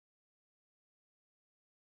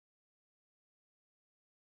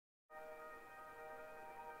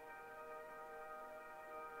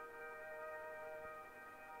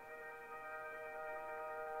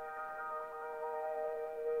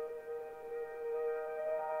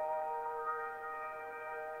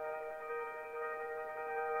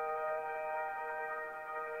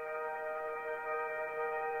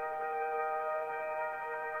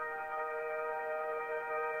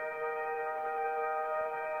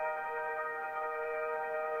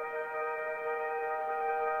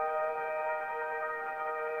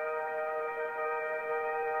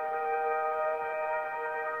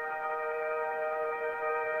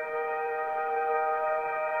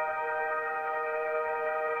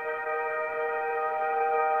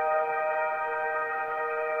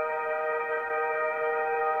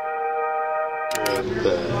at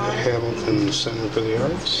the Hamilton Center for the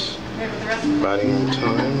Arts. Biding on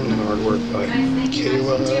Time, artwork by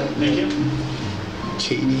Kayla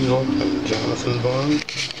Cady and Jonathan Vaughn.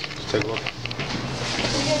 Let's take a look.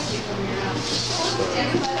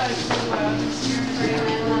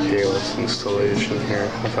 Kayla's installation here.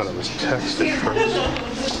 I thought it was text at first.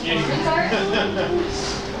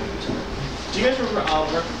 Do you guys remember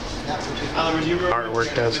Oliver? Oliver, do you remember? Artwork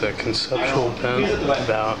has a conceptual bent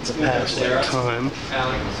about the passing of time.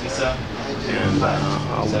 And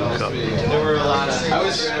I'll look up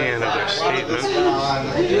the scan of their statement.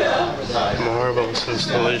 Marvelous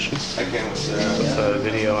installation with a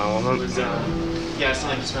video element.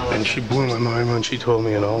 And she blew my mind when she told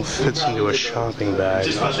me it all fits into a shopping bag.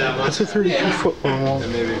 That's a 32-foot long wall.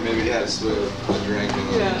 Maybe he has a drink.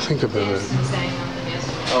 Think about it.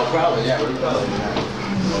 Oh, probably, yeah.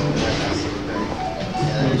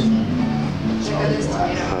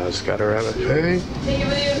 It's got her at a pay.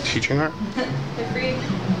 Teaching art.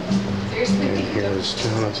 And here's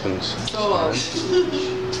Jonathan's side.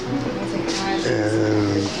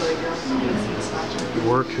 And the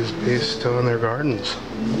work is based on their gardens.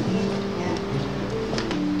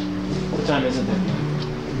 What time is it then?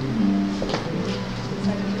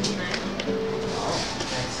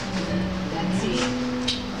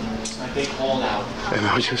 And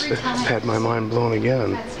I just had my mind blown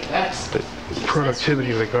again. The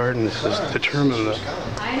productivity of the gardens has determined the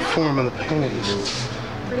form of the paintings.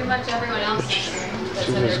 Pretty much everyone else Which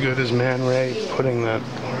is as good as Man Ray putting that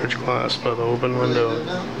large glass by the open window.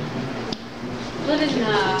 Live in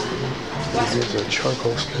Here's a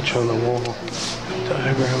charcoal sketch on the wall.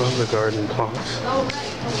 Diagram of the garden plots. Oh,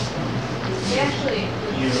 right. They actually,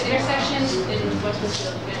 the intersection in West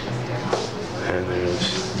Westfield. And there's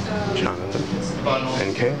Jonathan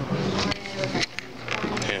and Kayla.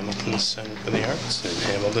 Hamilton Center for the Arts in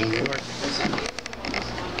Hamilton, New York.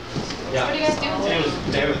 Yeah. What are you guys doing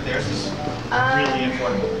today? Theirs is really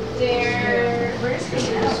important. Where's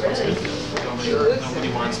really?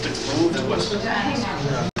 Nobody wants to move to West.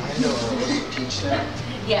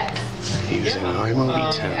 Yes. He's in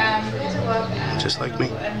iMovie 10. Just like me.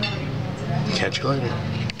 Catch you later.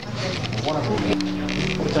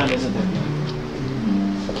 What time is it then?